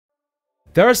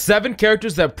There are 7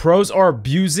 characters that pros are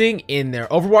abusing in their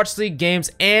Overwatch League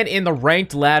games and in the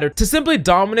ranked ladder to simply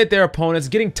dominate their opponents,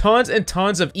 getting tons and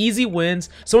tons of easy wins.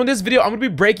 So in this video, I'm going to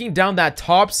be breaking down that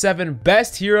top 7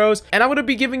 best heroes, and I'm going to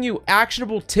be giving you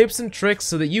actionable tips and tricks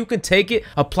so that you can take it,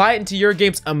 apply it into your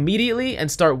games immediately,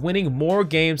 and start winning more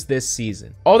games this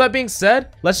season. All that being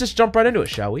said, let's just jump right into it,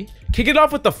 shall we? Kicking it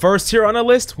off with the first hero on our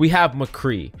list, we have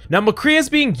McCree. Now, McCree is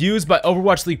being used by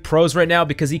Overwatch League pros right now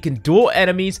because he can duel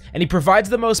enemies and he provides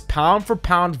the most pound for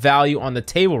pound value on the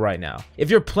table right now. If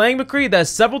you're playing McCree, there's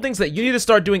several things that you need to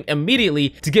start doing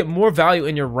immediately to get more value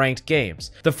in your ranked games.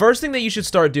 The first thing that you should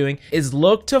start doing is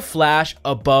look to flash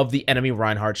above the enemy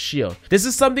Reinhardt's shield. This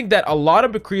is something that a lot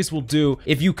of McCrees will do.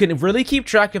 If you can really keep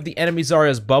track of the enemy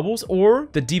Zarya's bubbles or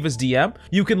the Diva's DM,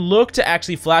 you can look to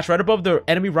actually flash right above the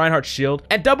enemy Reinhardt's shield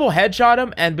and double headshot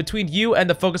him, and between you and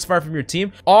the focus fire from your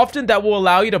team, often that will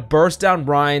allow you to burst down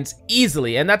Rein's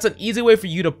easily, and that's an easy way for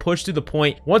you to push through the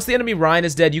point. Once the enemy Rein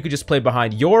is dead, you can just play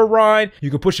behind your Rein, you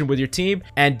can push him with your team,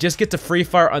 and just get to free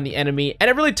fire on the enemy, and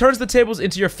it really turns the tables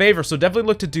into your favor, so definitely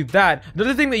look to do that.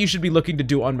 Another thing that you should be looking to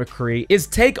do on McCree is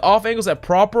take off angles at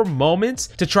proper moments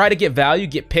to try to get value,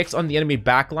 get picks on the enemy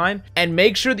backline, and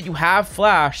make sure that you have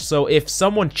flash, so if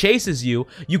someone chases you,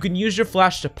 you can use your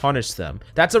flash to punish them.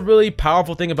 That's a really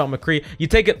powerful thing about McCree. You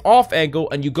take an off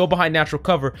angle and you go behind natural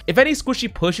cover. If any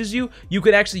squishy pushes you, you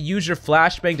can actually use your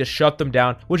flashbang to shut them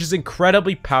down, which is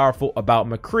incredibly powerful about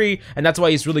McCree, and that's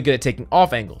why he's really good at taking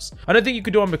off angles. Another thing you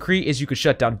can do on McCree is you can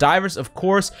shut down divers, of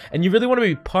course, and you really want to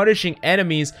be punishing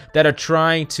enemies that are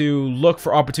trying to look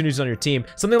for opportunities on your team.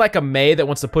 Something like a Mei that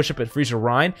wants to push up and freeze your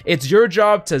Rein, it's your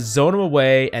job to zone him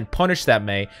away and punish that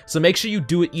Mei, so make sure you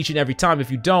do it each and every time.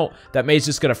 If you don't, that Mei's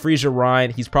just going to freeze your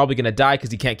Rein. He's probably going to die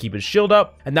because he can't keep his shield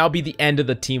up, and that'll be the end of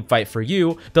the team fight for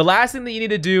you. The last thing that you need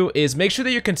to do is make sure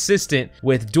that you're consistent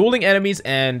with dueling enemies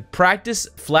and practice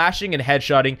flashing and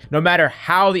headshotting no matter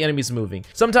how the enemy's moving.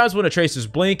 Sometimes when a tracer's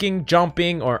blinking,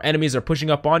 jumping, or enemies are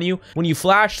pushing up on you, when you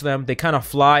flash them, they kind of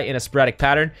fly in a sporadic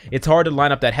pattern. It's hard to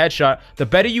line up that headshot. The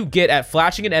better you get at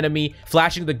flashing an enemy,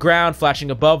 flashing the ground,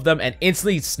 flashing above them, and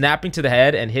instantly snapping to the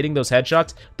head and hitting those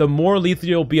headshots, the more lethal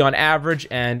you'll be on average,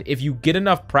 and if you get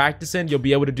enough practice in, you'll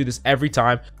be able to do this every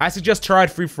time. I suggest try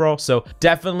it free-for-all, so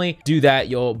definitely do that.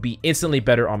 You'll be instantly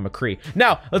better on McCree.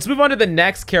 Now, let's move on to the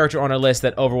next character on our list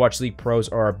that Overwatch League pros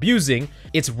are abusing.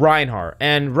 It's Reinhardt,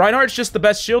 and Reinhardt's just the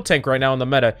best shield tank right now in the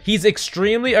meta. He's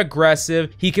extremely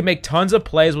aggressive. He can make tons of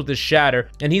plays with his shatter,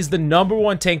 and he's the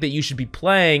 #1 tank that you should be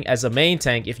playing as a main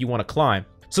tank if you want to climb.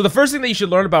 So the first thing that you should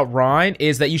learn about Rein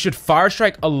is that you should fire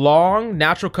strike along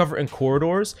natural cover and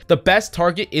corridors. The best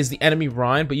target is the enemy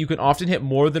Rein, but you can often hit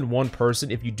more than one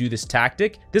person if you do this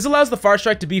tactic. This allows the fire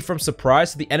strike to be from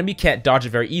surprise, so the enemy can't dodge it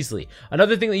very easily.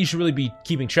 Another thing that you should really be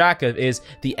keeping track of is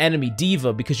the enemy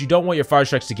Diva, because you don't want your fire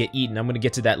strikes to get eaten. I'm going to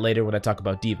get to that later when I talk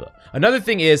about Diva. Another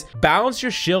thing is balance your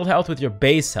shield health with your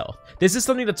base health. This is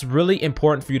something that's really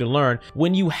important for you to learn.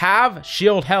 When you have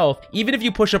shield health, even if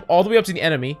you push up all the way up to the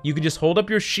enemy, you can just hold up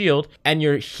your shield and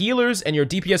your healers and your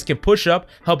DPS can push up,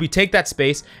 help you take that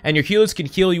space, and your healers can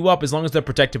heal you up as long as they're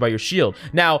protected by your shield.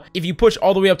 Now, if you push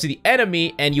all the way up to the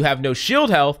enemy and you have no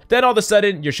shield health, then all of a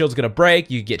sudden your shield's gonna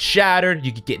break, you get shattered,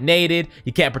 you could get naded,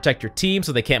 you can't protect your team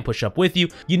so they can't push up with you.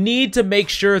 You need to make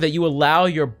sure that you allow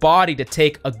your body to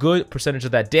take a good percentage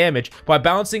of that damage. By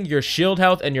balancing your shield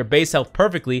health and your base health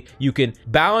perfectly, you can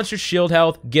balance your shield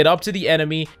health, get up to the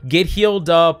enemy, get healed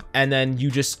up, and then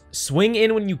you just swing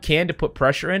in when you can to put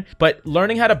pressure in, but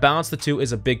learning how to balance the two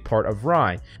is a big part of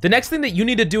Rein. The next thing that you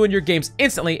need to do in your games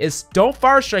instantly is don't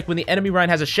fire strike when the enemy Rein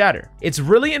has a shatter. It's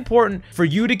really important for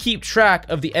you to keep track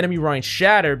of the enemy Rein's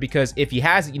shatter, because if he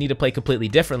has it, you need to play completely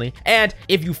differently. And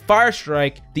if you fire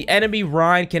strike, the enemy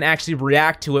Rein can actually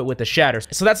react to it with a shatter.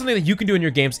 So that's something that you can do in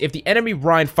your games. If the enemy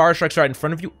Rein fire strikes right in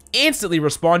front of you, instantly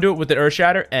respond to it with an earth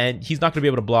shatter, and he's not going to be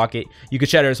able to block it. You could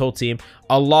shatter his whole team.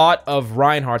 A lot of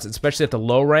Reinhardts, especially at the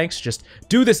low ranks, just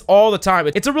do this all the time.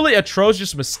 It's a really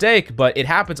atrocious mistake, but it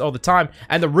happens all the time,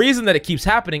 and the reason that it keeps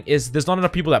happening is there's not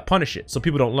enough people that punish it, so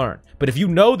people don't learn. But if you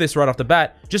know this right off the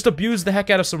bat, just abuse the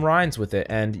heck out of some Reins with it,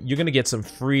 and you're gonna get some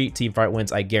free team fight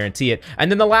wins, I guarantee it.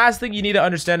 And then the last thing you need to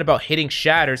understand about hitting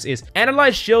shatters is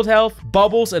analyze shield health,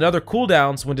 bubbles, and other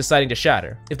cooldowns when deciding to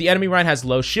shatter. If the enemy Rein has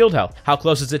low shield health, how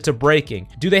close is it to breaking?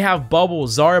 Do they have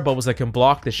bubbles, Zarya bubbles that can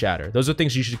block the shatter? Those are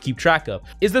things you should keep track of.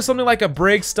 shield? Is there something like a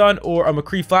Brig stun or a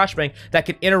McCree flashbang that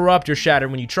can interrupt your shatter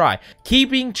when you try?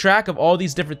 Keeping track of all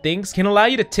these different things can allow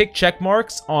you to tick check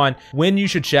marks on when you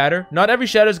should shatter. Not every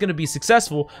shatter is going to be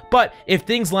successful, but if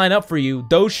things line up for you,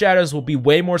 those shatters will be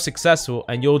way more successful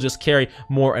and you'll just carry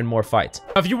more and more fights.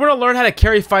 Now, if you want to learn how to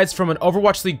carry fights from an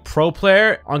Overwatch League pro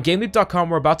player, on GameLeap.com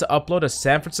we're about to upload a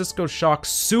San Francisco Shock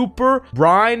Super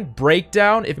Rhine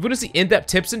breakdown. If you want to see in-depth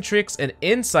tips and tricks and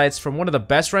insights from one of the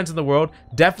best Rhines in the world,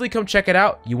 definitely come check it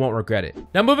out. You won't regret it.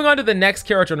 Now, moving on to the next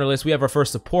character on our list, we have our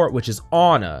first support, which is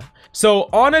Ana. So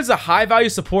Ana is a high-value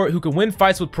support who can win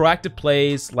fights with proactive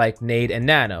plays like Nade and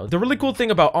Nano. The really cool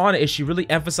thing about Ana is she really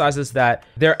emphasizes that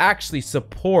they're actually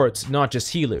supports, not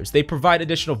just healers. They provide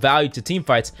additional value to team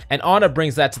fights, and Ana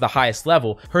brings that to the highest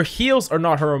level. Her heals are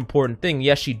not her important thing.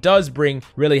 Yes, she does bring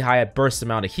really high burst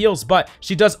amount of heals, but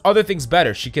she does other things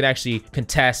better. She can actually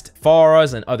contest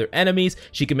Pharahs and other enemies.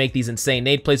 She can make these insane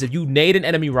nade plays. If you nade an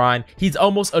enemy Rhine, he's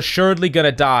almost assuredly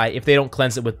gonna die if they don't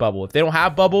cleanse it with bubble. If they don't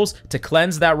have bubbles to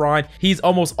cleanse that Rhine, he's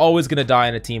almost always gonna die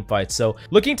in a team fight. So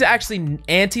looking to actually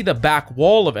anti the back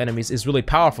wall of enemies is really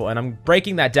powerful, and I'm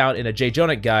breaking that down in a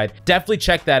JJonic guide. Definitely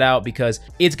check that out because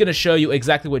it's gonna show you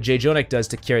exactly what JJonic does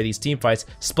to carry these team fights.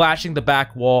 Splashing the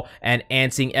back wall and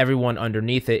anting everyone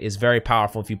underneath it is very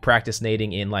powerful. If you practice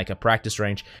nading in like a practice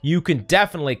range, you can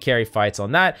definitely carry fights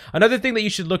on that. Another thing that you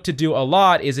should look to do a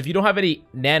lot is if you don't have any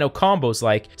nano combos,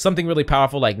 like something really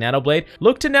powerful like Nano Blade,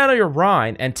 look to nano your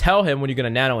Rhine and tell him when you're gonna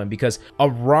nano him, because a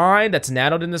Rhine that's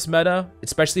nanoed in this meta,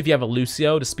 especially if you have a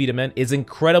Lucio to speed him in, is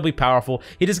incredibly powerful.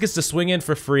 He just gets to swing in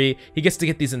for free. He gets to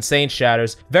get these insane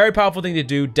shatters. Very powerful thing to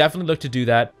do. Definitely look to do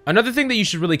that. Another thing that you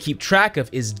should really keep track of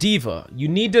is D.Va. You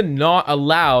need to not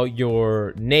allow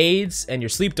your nades and your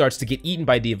sleep darts to get eaten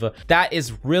by D.Va. That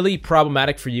is really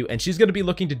problematic for you, and she's going to be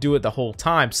looking to do it the whole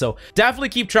time. So definitely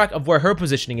keep track of where her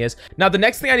positioning is. Now, the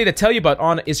next thing I need to tell you about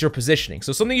Ana is your positioning.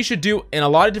 So something you should do in a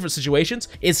lot of different situations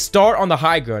is start on the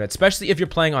high ground, especially if you're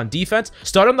playing on defense.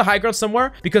 Start on the high ground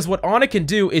somewhere, because what Ana can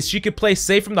do is she could play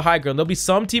safe from the high ground. There'll be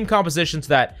some team compositions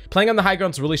that playing on the high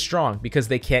ground is really strong because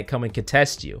they can't come and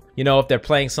contest you. You know, if they're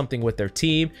playing something with their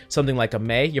team, something like a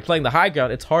Mei, you're playing the high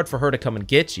ground, it's hard for her to come and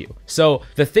get you. So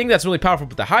the thing that's really powerful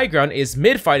with the high ground is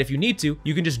mid-fight, if you need to,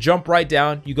 you can just jump right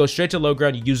down, you go straight to low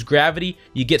ground, you use gravity,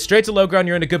 you get straight to low ground,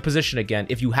 you're in a good position again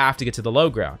if you have to get to the low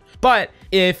ground. But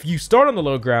if you start on the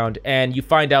low ground and you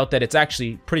find out that it's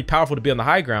actually pretty powerful to be on the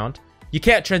high ground, you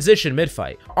can't transition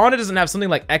mid-fight. Ana doesn't have something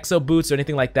like exo boots or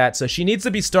anything like that, so she needs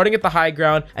to be starting at the high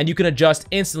ground, and you can adjust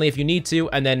instantly if you need to,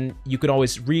 and then you can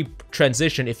always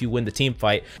re-transition if you win the team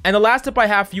fight. And the last tip I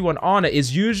have for you on Ana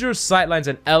is use your sightlines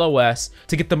and LOS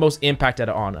to get the most impact out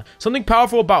of Ana. Something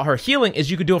powerful about her healing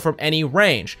is you can do it from any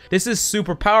range. This is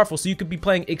super powerful, so you could be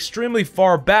playing extremely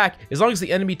far back. As long as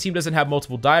the enemy team doesn't have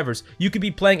multiple divers, you could be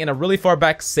playing in a really far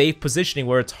back safe positioning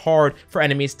where it's hard for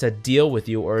enemies to deal with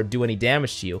you or do any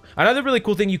damage to you. Another really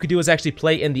cool thing you could do is actually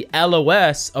play in the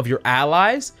LOS of your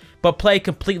allies, but play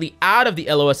completely out of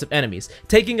the LOS of enemies,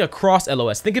 taking a cross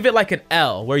LOS. Think of it like an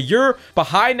L, where you're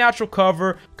behind natural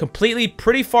cover, completely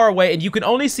pretty far away, and you can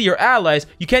only see your allies.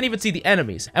 You can't even see the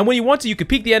enemies. And when you want to, you can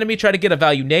peek the enemy, try to get a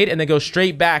value nade, and then go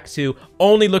straight back to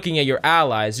only looking at your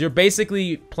allies. You're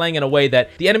basically playing in a way that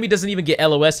the enemy doesn't even get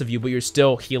LOS of you, but you're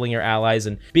still healing your allies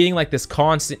and being like this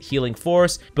constant healing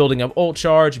force, building up ult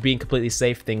charge, being completely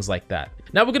safe, things like that.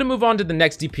 Now we're going to move on to the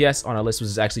next DPS on our list, which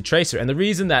is actually Tracer. And the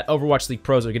reason that Overwatch League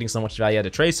pros are getting so much value out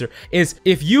of Tracer is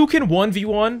if you can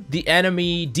 1v1 the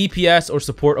enemy DPS or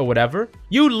support or whatever,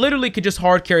 you literally could just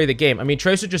hard carry the game. I mean,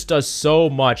 Tracer just does so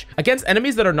much against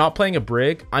enemies that are not playing a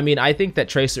Brig. I mean, I think that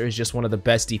Tracer is just one of the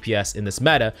best DPS in this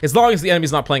meta, as long as the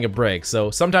enemy's not playing a Brig.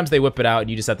 So sometimes they whip it out and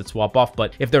you just have to swap off.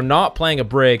 But if they're not playing a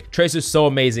Brig, Tracer's so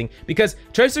amazing because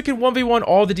Tracer can 1v1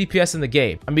 all the DPS in the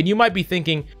game. I mean, you might be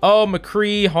thinking, oh,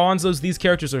 McCree, Hanzo's, these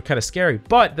characters are kind of scary.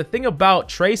 But the thing about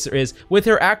Tracer is with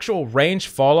her actual range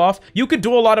fall off, you can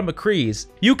do a lot of McCrees.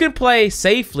 You can play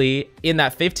safely in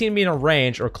that 15-meter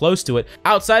range or close to it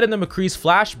outside of the McCree's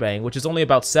flashbang, which is only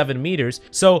about 7 meters.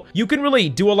 So you can really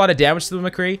do a lot of damage to the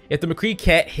McCree. If the McCree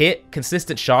can't hit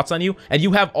consistent shots on you and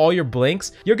you have all your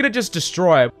blinks, you're gonna just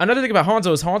destroy. Another thing about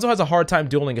Hanzo is Hanzo has a hard time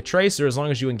dueling a Tracer as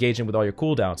long as you engage him with all your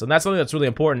cooldowns. And that's something that's really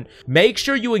important. Make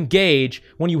sure you engage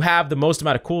when you have the most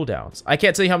amount of cooldowns. I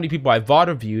can't tell you how many people I've VOD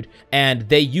reviewed and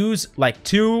they use like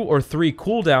 2 or 3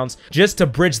 cooldowns just to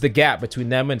bridge the gap between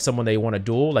them and someone they want to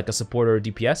duel, like a support or a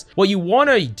DPS. What you want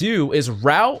to do is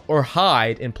route or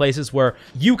hide in places where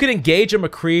you can engage a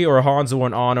McCree or a Hanzo or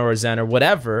an Ana or a Zen or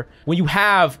whatever when you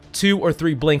have 2 or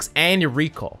 3 blinks and your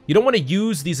recall. You don't want to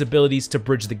use these abilities to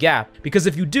bridge the gap, because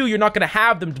if you do, you're not going to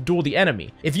have them to duel the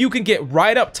enemy. If you can get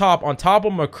right up top on top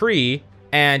of McCree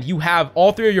and you have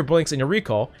all 3 of your blinks in your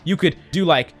recall, you could do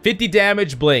like 50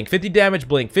 damage blink, 50 damage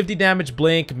blink, 50 damage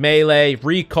blink, melee,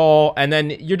 recall, and then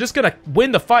you're just gonna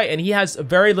win the fight, and he has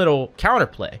very little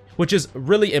counterplay, which is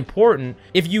really important.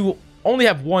 If you only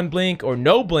have 1 blink or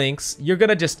no blinks, you're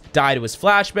gonna just die to his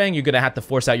flashbang. You're gonna have to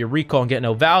force out your recall and get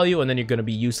no value, and then you're gonna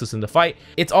be useless in the fight.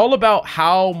 It's all about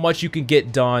how much you can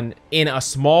get done in a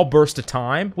small burst of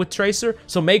time with Tracer,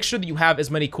 so make sure that you have as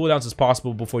many cooldowns as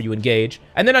possible before you engage.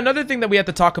 And then another thing that we have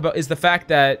to talk about is the fact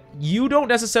that you don't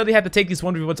necessarily have to take these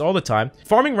 1v1s all the time.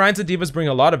 Farming Rhines and Divas bring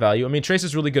a lot of value. I mean,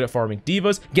 Tracer's really good at farming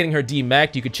Divas, getting her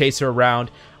demeched. You could chase her around.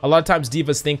 A lot of times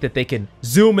Divas think that they can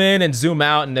zoom in and zoom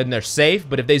out and then they're safe,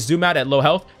 but if they zoom out at low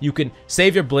health, you can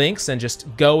save your blinks and just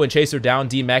go and chase her down,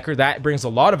 demech her. That brings a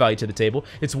lot of value to the table.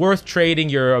 It's worth trading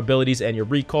your abilities and your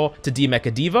recall to demech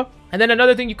a diva. And then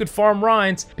another thing, you could farm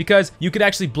Rhines because you could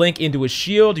actually blink into his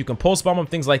shield, you can pulse bomb him,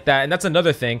 things like that. And that's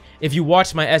another thing. If you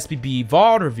watch my SBB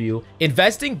VOD review,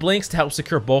 investing blinks to help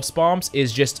secure pulse bombs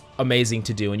is just amazing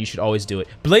to do, and you should always do it.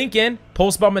 Blink in,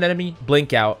 pulse bomb an enemy,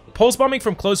 blink out. Pulse bombing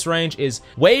from close range is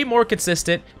way more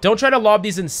consistent. Don't try to lob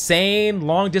these insane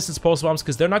long distance pulse bombs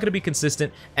because they're not going to be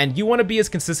consistent, and you want to be as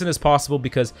consistent as possible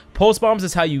because pulse bombs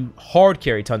is how you hard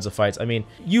carry tons of fights. I mean,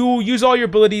 you use all your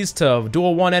abilities to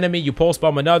duel one enemy, you pulse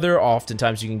bomb another.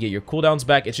 Oftentimes you can get your cooldowns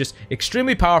back. It's just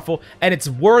extremely powerful, and it's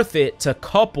worth it to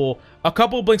couple a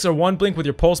couple of blinks or 1 blink with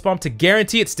your pulse bomb to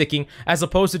guarantee it sticking, as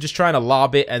opposed to just trying to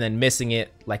lob it and then missing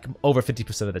it like over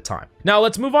 50% of the time. Now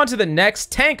let's move on to the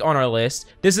next tank on our list.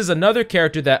 This is another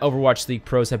character that Overwatch League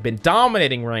pros have been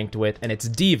dominating ranked with, and it's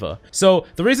D.Va. So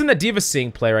the reason that D.Va's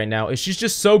seeing play right now is she's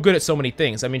just so good at so many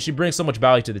things. I mean, she brings so much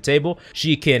value to the table.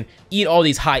 She can eat all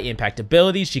these high impact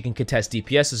abilities. She can contest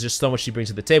DPS. There's just so much she brings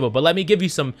to the table. But let me give you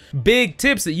some big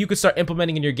tips that you could start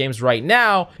implementing in your games right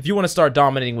now if you want to start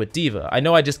dominating with D.Va. I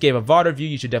know I just gave a VOD review.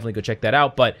 You should definitely go check that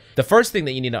out. But the first thing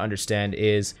that you need to understand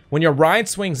is when your Ryan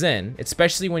swings in,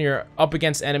 especially when you're up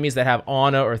against enemies that have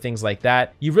Ana or things like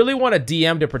that, you really want to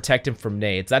DM to protect him from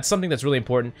nades. That's something that's really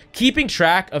important. Keeping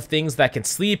track of things that can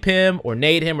sleep him or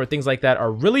nade him or things like that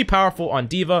are really powerful on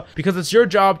D.Va, because it's your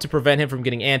job to prevent him from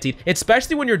getting antied,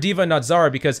 especially when you're D.Va and not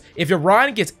Zarya, because if your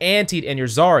Ryan gets antied and you're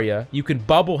Zarya, you can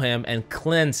bubble him and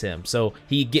cleanse him, so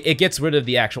it gets rid of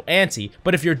the actual anti.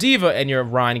 But if you're D.Va and your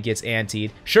Ryan gets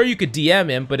antied, sure, you could DM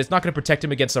him, but it's not going to protect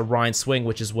him against a Ryan swing,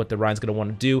 which is what the Ryan's going to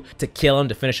want to do to kill him,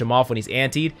 to finish him off when he's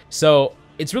antied. So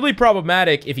it's really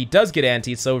problematic if he does get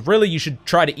antied, so really you should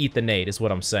try to eat the nade is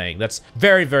what I'm saying. That's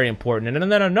very, very important.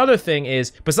 And then another thing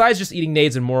is, besides just eating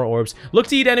nades and more orbs, look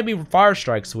to eat enemy fire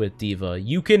strikes with D.Va.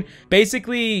 You can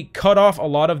basically cut off a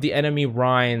lot of the enemy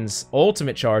Ryan's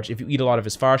ultimate charge if you eat a lot of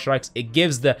his fire strikes. It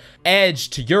gives the edge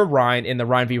to your Ryan in the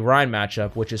Ryan v Ryan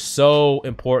matchup, which is so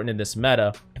important in this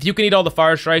meta. If you can eat all the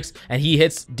fire strikes and he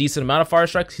hits a decent amount of fire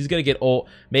strikes, he's going to get ult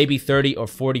maybe 30 or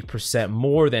 40%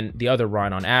 more than the other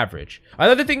Ryan on average.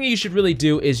 Another thing that you should really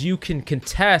do is you can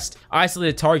contest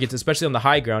isolated targets, especially on the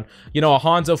high ground. You know, a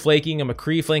Hanzo flanking, a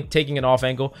McCree flank, taking an off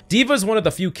angle. D.Va is one of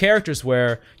the few characters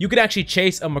where you can actually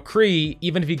chase a McCree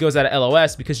even if he goes out of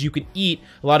LOS, because you can eat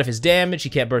a lot of his damage. He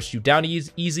can't burst you down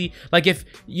easy. Like if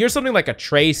you're something like a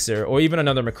Tracer or even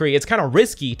another McCree, it's kind of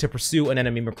risky to pursue an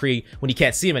enemy McCree when you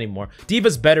can't see him anymore.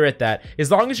 D.Va's better at that.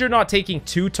 As long as you're not taking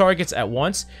 2 targets at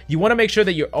once, you want to make sure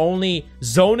that you're only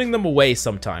zoning them away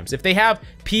sometimes. If they have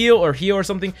peel or heal or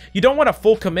something, you don't want to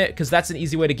full commit, because that's an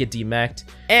easy way to get demeched.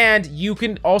 And you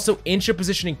can also inch your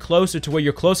positioning closer to where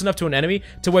you're close enough to an enemy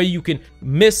to where you can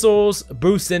missiles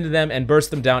boost into them and burst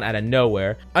them down out of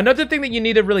nowhere. Another thing that you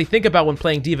need to really think about when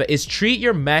playing D.Va is treat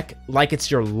your mech like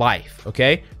it's your life,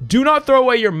 okay? Do not throw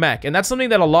away your mech, and that's something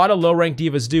that a lot of low-ranked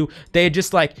D.Vas do. They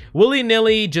just like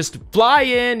willy-nilly just fly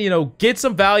in, you know, get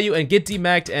some value and get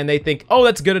demeched, and they think, oh,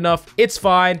 that's good enough, it's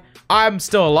fine, I'm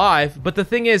still alive. But the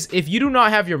thing is, if you do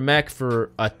not have your mech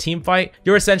for a team fight,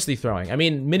 you're essentially throwing. I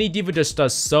mean, mini D.Va just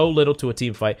does so little to a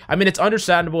team fight. I mean, it's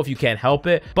understandable if you can't help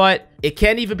it, but it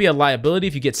can't even be a liability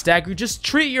if you get staggered. Just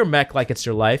treat your mech like it's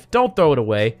your life. Don't throw it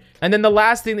away. And then the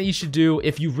last thing that you should do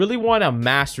if you really want to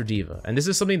master D.Va, and this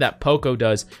is something that Poco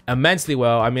does immensely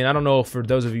well. I mean, I don't know for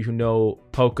those of you who know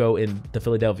Poco in the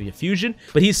Philadelphia Fusion,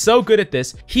 but he's so good at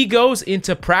this. He goes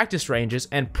into practice ranges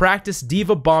and practice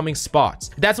D.Va bombing spots.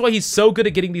 That's why he's so good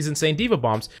at getting these insane D.Va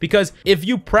bombs, because if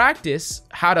you practice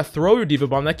how to throw your D.Va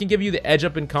bomb, that can give you the edge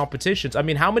up in competitions. I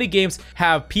mean, how many games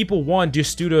have people won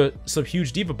just due to some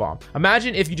huge D.Va bomb?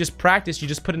 Imagine if you just practiced, you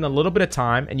just put in a little bit of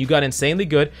time and you got insanely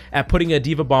good at putting a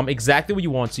diva bomb exactly what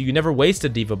you want, so you never waste a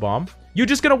diva bomb. You're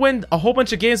just gonna win a whole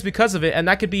bunch of games because of it, and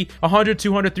that could be 100,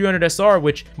 200, 300 SR,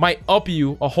 which might up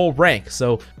you a whole rank.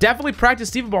 So definitely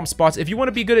practice diva bomb spots. If you want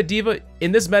to be good at diva,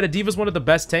 in this meta, diva is one of the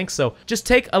best tanks, so just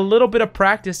take a little bit of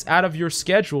practice out of your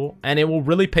schedule, and it will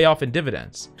really pay off in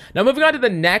dividends. Now moving on to the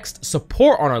next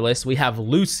support on our list, we have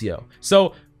Lucio.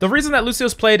 So the reason that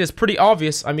Lucio's played is pretty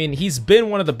obvious. I mean, he's been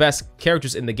one of the best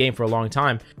characters in the game for a long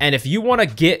time. And if you want to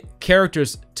get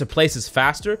characters to places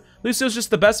faster, Lucio's just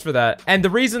the best for that. And the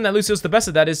reason that Lucio's the best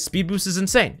at that is speed boost is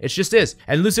insane. It just is.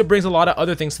 And Lucio brings a lot of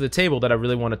other things to the table that I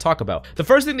really want to talk about. The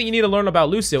first thing that you need to learn about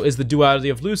Lucio is the duality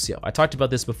of Lucio. I talked about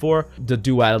this before, the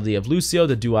duality of Lucio,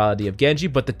 the duality of Genji,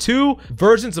 but the two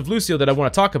versions of Lucio that I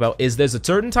want to talk about is there's a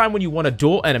certain time when you want to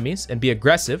duel enemies and be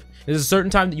aggressive. There's a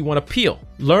certain time that you want to peel.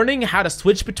 Learning how to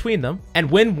switch between them and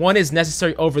when one is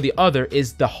necessary over the other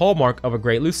is the hallmark of a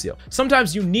great Lucio.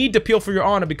 Sometimes you need to peel for your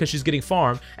Ana because she's getting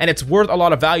farmed and it's worth a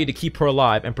lot of value to keep her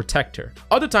alive and protect her.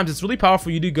 Other times it's really powerful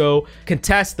for you to go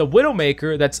contest the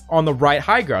Widowmaker that's on the right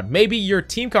high ground. Maybe your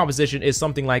team composition is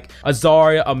something like a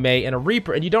Zarya, a Mei, and a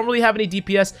Reaper, and you don't really have any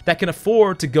DPS that can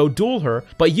afford to go duel her,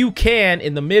 but you can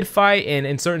in the mid fight and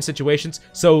in certain situations.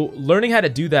 So learning how to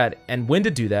do that and when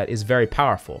to do that is very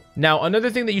powerful. Now, another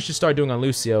thing that you should start doing on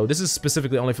Lucio, this is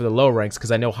specifically only for the low ranks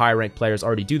because I know high rank players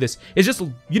already do this, is just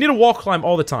you need to wall climb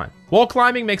all the time. Wall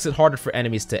climbing makes it harder for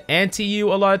enemies to anti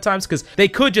you a lot of times because they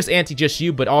could just anti just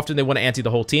you, but often they want to anti the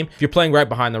whole team. If you're playing right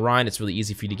behind the Rhine, it's really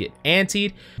easy for you to get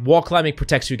antied. Wall climbing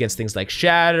protects you against things like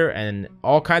shatter and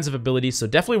all kinds of abilities, so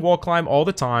definitely wall climb all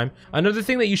the time. Another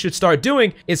thing that you should start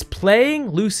doing is playing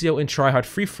Lucio in tryhard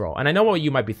free-for-all. And I know what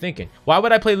you might be thinking. Why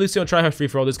would I play Lucio in tryhard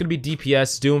free-for-all? There's going to be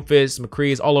DPS, Doomfist,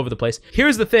 McCree's all over the place.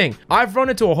 Here's the thing. I've run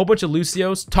into a whole bunch of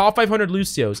Lucios, top 500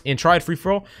 Lucios in tryhard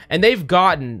free-for-all, and they've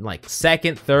gotten like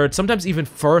second, third, sometimes even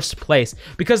first place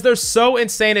because they're so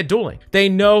insane at dueling. They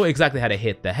know exactly how to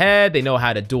hit the head. They know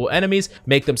how to duel enemies,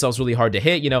 make themselves really hard to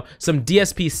hit, you know, some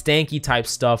DSP stanky type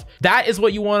stuff. That is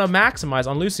what you want to maximize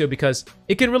on Lucio because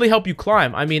it can really help you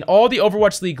climb. I mean, all the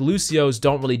Overwatch League Lucios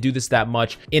don't really do this that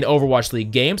much in Overwatch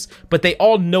League games, but they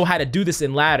all know how to do this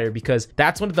in ladder because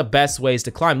that's one of the best ways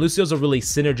to climb. Lucio's a really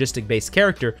synergistic based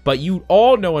character, but you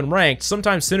all know in ranked,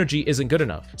 sometimes synergy isn't good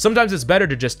enough. Sometimes it's better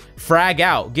to just frag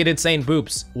out, get insane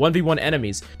boops, 1v1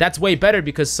 enemies. That's way better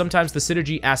because sometimes the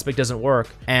synergy aspect doesn't work,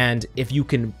 and if you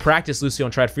can practice Lucio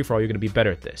and try to free-for-all, you're going to be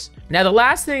better at this. Now, the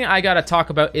last thing I got to talk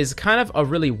about is kind of a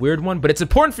really weird one, but it's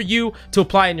important for you to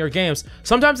apply in your games.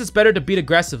 Sometimes it's better to beat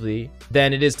aggressively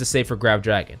than it is to save for Grav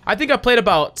Dragon. I think I've played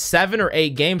about 7 or 8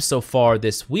 games so far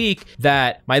this week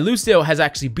that my Lucio has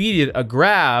actually beaten a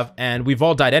Grav, and we've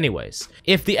all died anyways.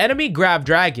 If the enemy Grav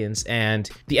Dragons and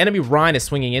the enemy Rhine is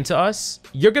swinging into us,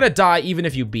 you're going to die even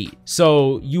if you beat.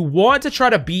 So you want to try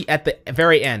to beat at the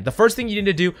very end. The first thing you need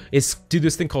to do is do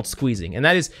this thing called squeezing, and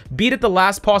that is beat at the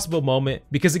last possible moment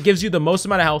because it gives you the most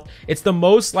amount of health. It's the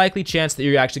most likely chance that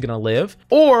you're actually going to live.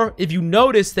 Or if you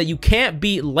notice that you can't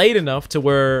beat late enough to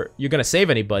where you're going to save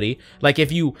anybody, like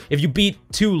if you beat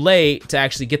too late to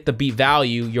actually get the beat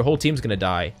value, your whole team's going to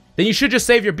die. Then you should just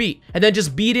save your beat and then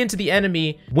just beat into the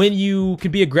enemy when you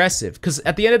can be aggressive. Because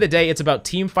at the end of the day, it's about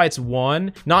team fights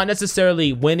won, not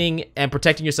necessarily winning and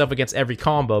protecting yourself against every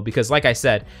combo. Because like I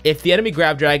said, if the enemy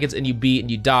grab dragons and you beat and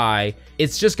you die,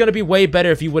 it's just going to be way better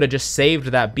if you would have just saved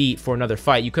that beat for another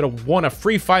fight. You could have won a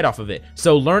free fight off of it.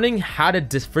 So learning how to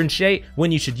differentiate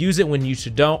when you should use it, when you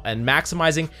should don't, and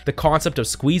maximizing the concept of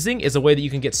squeezing is a way that you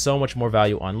can get so much more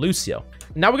value on Lucio.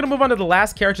 Now we're going to move on to the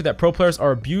last character that pro players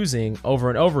are abusing over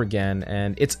and over again,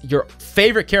 and it's your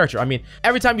favorite character. I mean,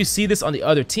 every time you see this on the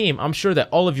other team, I'm sure that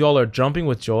all of y'all are jumping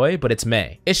with joy, but it's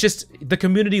Mei. It's just the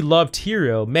community loved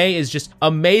hero. Mei is just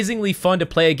amazingly fun to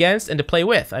play against and to play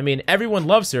with. I mean, everyone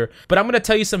loves her, but I'm going to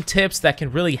tell you some tips that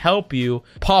can really help you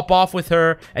pop off with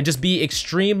her and just be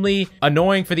extremely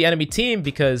annoying for the enemy team,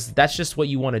 because that's just what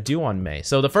you want to do on Mei.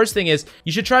 So the first thing is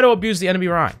you should try to abuse the enemy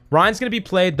Rhine. Rhine's going to be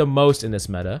played the most in this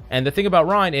meta, and the thing about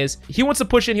Rhine is he wants to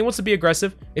push in, he wants to be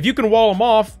aggressive. If you can wall him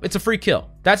off, it's a free kill.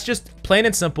 That's just plain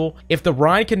and simple. If the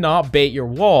Rhine cannot bait your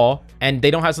wall and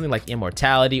they don't have something like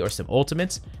immortality or some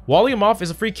ultimates, walling him off is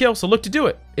a free kill, so look to do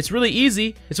it. It's really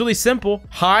easy. It's really simple.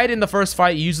 Hide in the first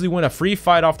fight. You usually win a free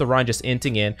fight off the Rhine just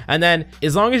inting in. And then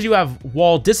as long as you have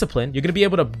wall discipline, you're going to be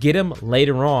able to get him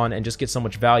later on and just get so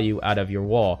much value out of your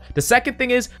wall. The second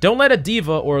thing is don't let a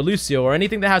Diva or a Lucio or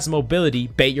anything that has mobility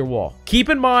bait your wall. Keep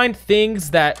in mind things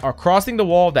that are crossing the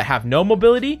wall that have no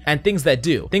mobility and things that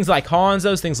do. Things like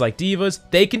Hanzos, things like Divas,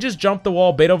 they can just jump the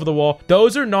wall, bait over the wall.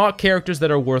 Those are not characters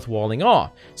that are worth walling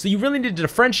off. So you really need to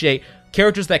differentiate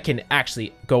characters that can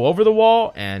actually go over the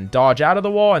wall and dodge out of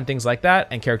the wall and things like that,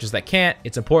 and characters that can't.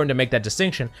 It's important to make that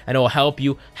distinction, and it will help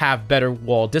you have better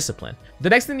wall discipline. The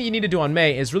next thing that you need to do on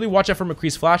Mei is really watch out for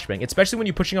McCree's flashbang, especially when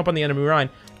you're pushing up on the enemy line.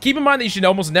 Keep in mind that you should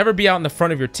almost never be out in the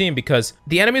front of your team, because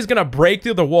the enemy is going to break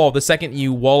through the wall the second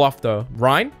you wall off the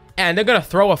Rhine, and they're going to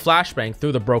throw a flashbang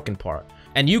through the broken part.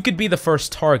 And you could be the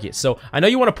first target. So I know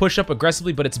you want to push up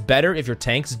aggressively, but it's better if your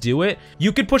tanks do it.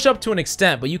 You could push up to an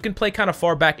extent, but you can play kind of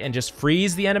far back and just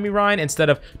freeze the enemy Rhine instead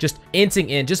of just inting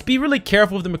in. Just be really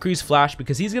careful with the McCree's flash,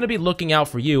 because he's going to be looking out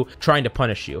for you, trying to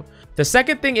punish you. The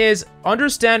second thing is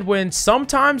understand when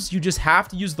sometimes you just have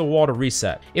to use the wall to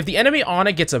reset. If the enemy on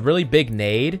it gets a really big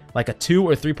nade, like a 2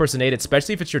 or 3 person nade,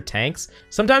 especially if it's your tanks,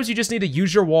 sometimes you just need to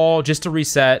use your wall just to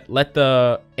reset, let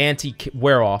the anti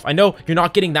wear off. I know you're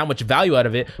not getting that much value out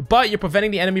of it, but you're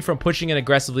preventing the enemy from pushing in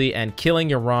aggressively and killing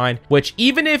your Rhine, which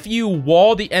even if you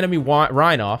wall the enemy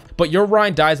Rhine off, but your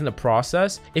Rhine dies in the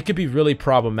process, it could be really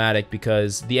problematic,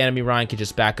 because the enemy Rhine could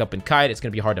just back up and kite. It's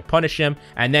going to be hard to punish him,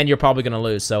 and then you're probably going to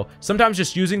lose. So sometimes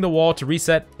just using the wall to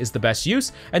reset is the best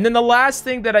use. And then the last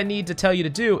thing that I need to tell you to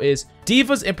do is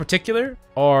divas in particular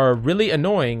are really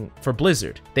annoying for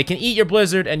Blizzard. They can eat your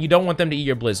Blizzard, and you don't want them to eat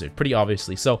your Blizzard, pretty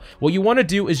obviously. So what you want to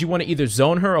do is you want to either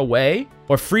zone her away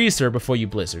or freeze her before you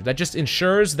Blizzard. That just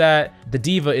ensures that the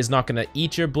diva is not going to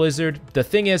eat your Blizzard. The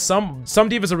thing is, some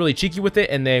divas are really cheeky with it,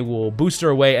 and they will boost her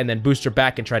away and then boost her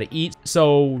back and try to eat.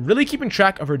 So really keeping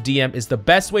track of her DM is the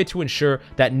best way to ensure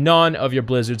that none of your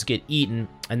Blizzards get eaten,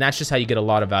 and that's just how you get a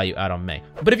lot of value out on Mei.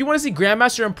 But if you want to see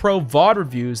Grandmaster and Pro VOD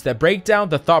reviews that break down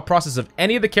the thought process of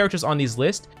any of the characters on these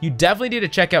lists, you definitely need to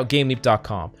check out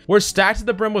GameLeap.com. We're stacked to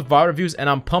the brim with VOD reviews, and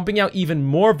I'm pumping out even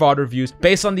more VOD reviews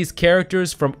based on these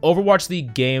characters from Overwatch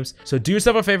League games. So do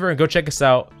yourself a favor and go check us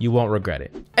out. You won't regret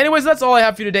it. Anyways, that's all I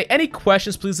have for you today. Any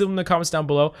questions, please leave them in the comments down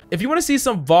below. If you want to see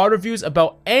some VOD reviews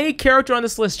about any character on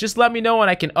this list, just let me know and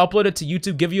I can upload it to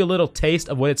YouTube, give you a little taste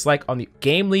of what it's like on the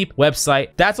GameLeap website.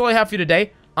 That's all I have for you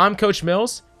today. I'm Coach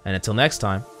Mills, and until next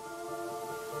time,